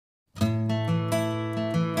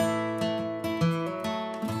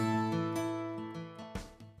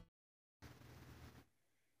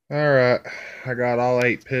Alright, I got all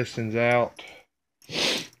 8 pistons out.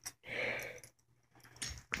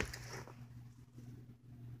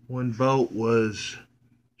 One bolt was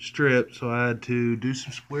stripped, so I had to do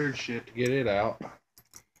some weird shit to get it out.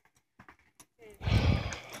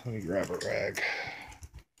 Let me grab a rag.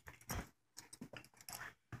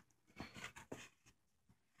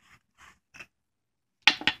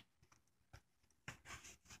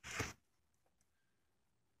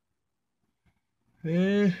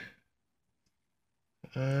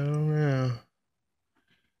 I don't know.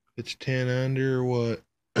 It's 10 under or what?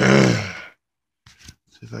 See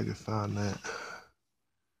if I can find that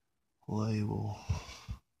label.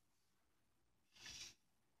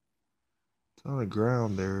 It's on the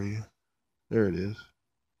ground area. There it is.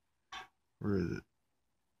 Where is it?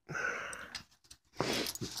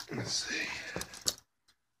 Let's see.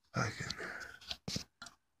 I can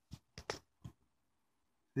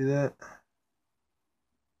see that.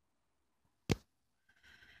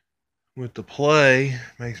 With the play,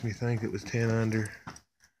 makes me think it was 10 under.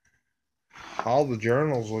 All the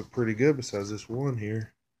journals look pretty good besides this one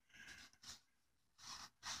here.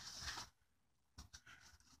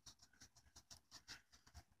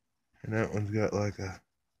 And that one's got like a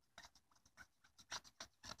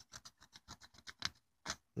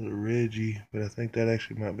little ridgy, but I think that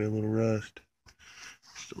actually might be a little rust.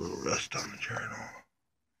 Just a little rust on the journal.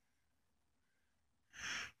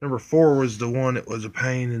 Number 4 was the one that was a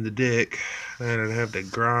pain in the dick. And I'd have to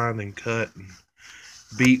grind and cut and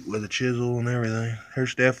beat with a chisel and everything.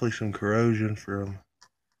 There's definitely some corrosion from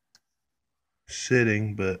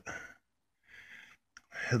sitting, but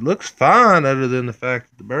it looks fine other than the fact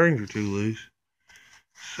that the bearings are too loose.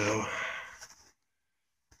 So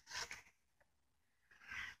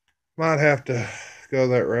might have to go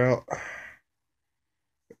that route.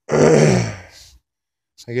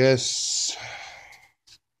 I guess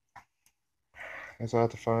I'll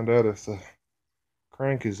have to find out if the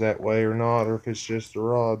crank is that way or not, or if it's just the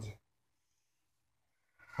rods.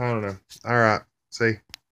 I don't know. Alright, see.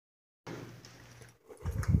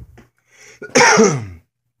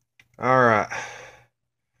 Alright.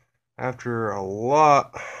 After a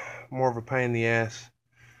lot more of a pain in the ass,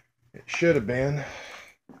 it should have been,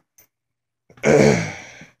 the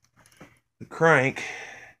crank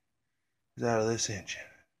is out of this engine,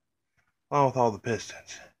 along with all the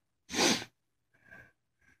pistons.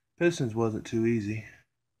 Pistons wasn't too easy.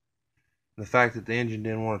 The fact that the engine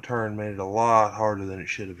didn't want to turn made it a lot harder than it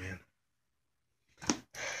should have been.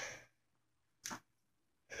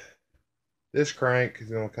 This crank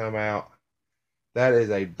is going to come out. That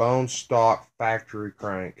is a bone stock factory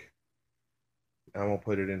crank. I'm going to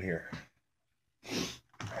put it in here.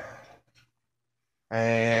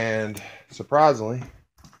 And surprisingly,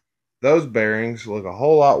 those bearings look a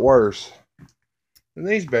whole lot worse than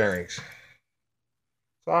these bearings.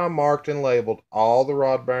 So I marked and labeled all the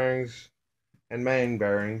rod bearings and main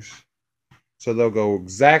bearings, so they'll go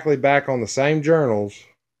exactly back on the same journals,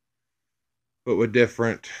 but with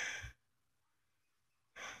different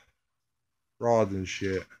rods and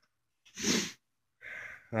shit.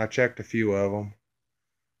 I checked a few of them.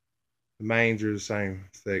 The mains are the same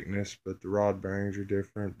thickness, but the rod bearings are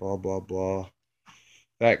different, blah, blah, blah.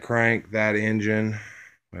 That crank, that engine,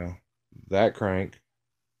 well, that crank,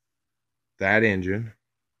 that engine,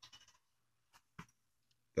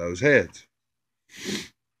 those heads,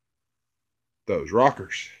 those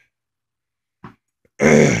rockers,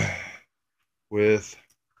 with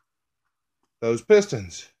those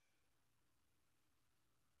pistons,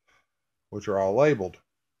 which are all labeled.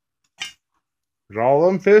 Because all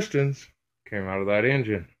them pistons came out of that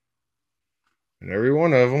engine. And every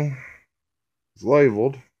one of them is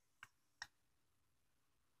labeled.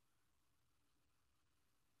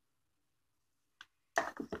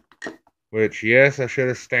 Which, yes, I should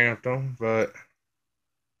have stamped them, but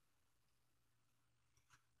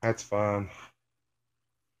that's fine.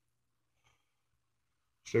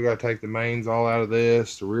 Still got to take the mains all out of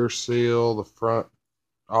this, the rear seal, the front,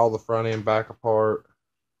 all the front end back apart.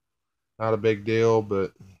 Not a big deal,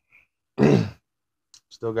 but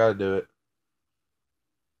still got to do it.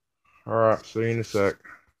 Alright, see you in a sec.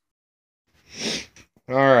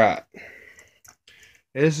 Alright.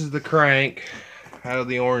 This is the crank out of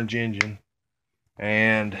the orange engine.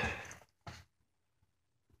 And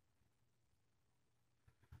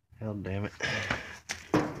hell damn it.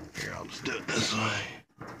 Here, I'll just do it this way.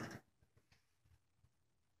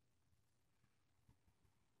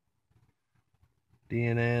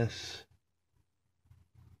 DNS.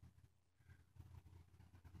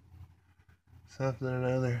 Something or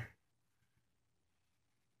another.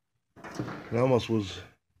 It almost was,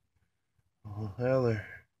 oh hell there.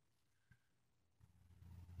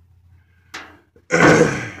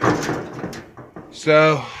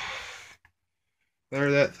 So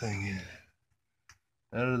there that thing is.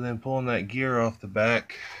 Other than pulling that gear off the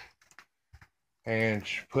back and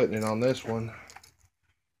putting it on this one,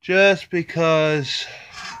 just because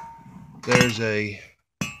there's a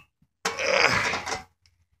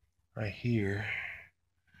right here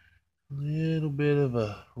little bit of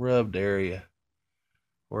a rubbed area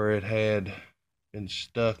where it had been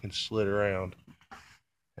stuck and slid around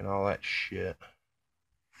and all that shit.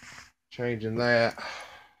 Changing that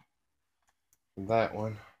from that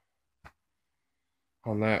one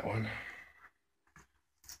on that one.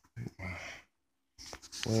 My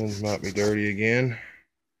lens might be dirty again.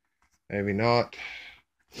 Maybe not.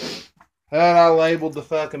 And I labeled the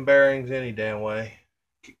fucking bearings any damn way.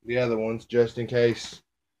 The other ones, just in case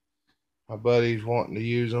my buddy's wanting to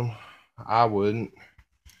use them. I wouldn't.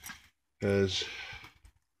 Because,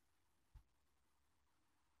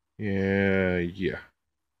 yeah.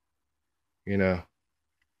 You know.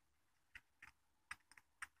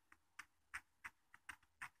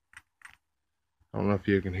 I don't know if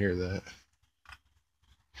you can hear that.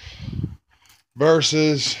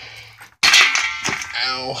 Versus,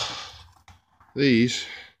 ow, these.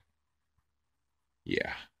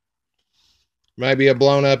 Yeah. Might be a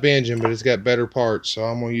blown up engine, but it's got better parts, so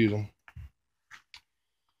I'm going to use them.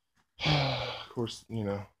 Of course, you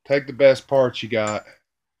know, take the best parts you got,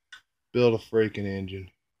 build a freaking engine.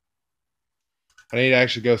 I need to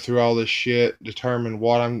actually go through all this shit, determine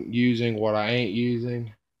what I'm using, what I ain't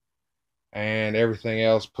using, and everything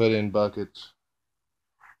else put in buckets.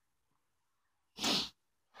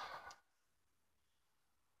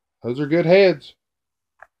 Those are good heads.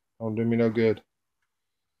 Don't do me no good.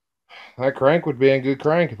 That crank would be a good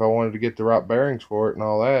crank if I wanted to get the right bearings for it and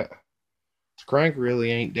all that. This crank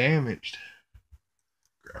really ain't damaged.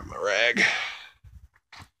 Grab my rag.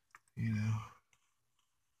 You know.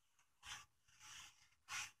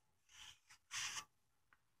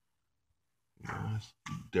 It's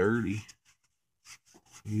dirty.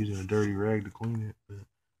 I'm using a dirty rag to clean it, but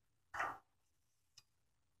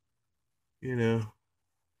you know,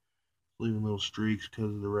 leaving little streaks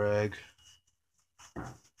because of the rag.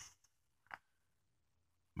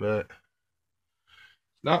 But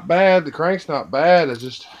it's not bad. The crank's not bad. It's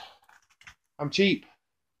just I'm cheap.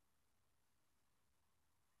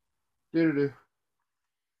 All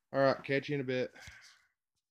right, catch you in a bit.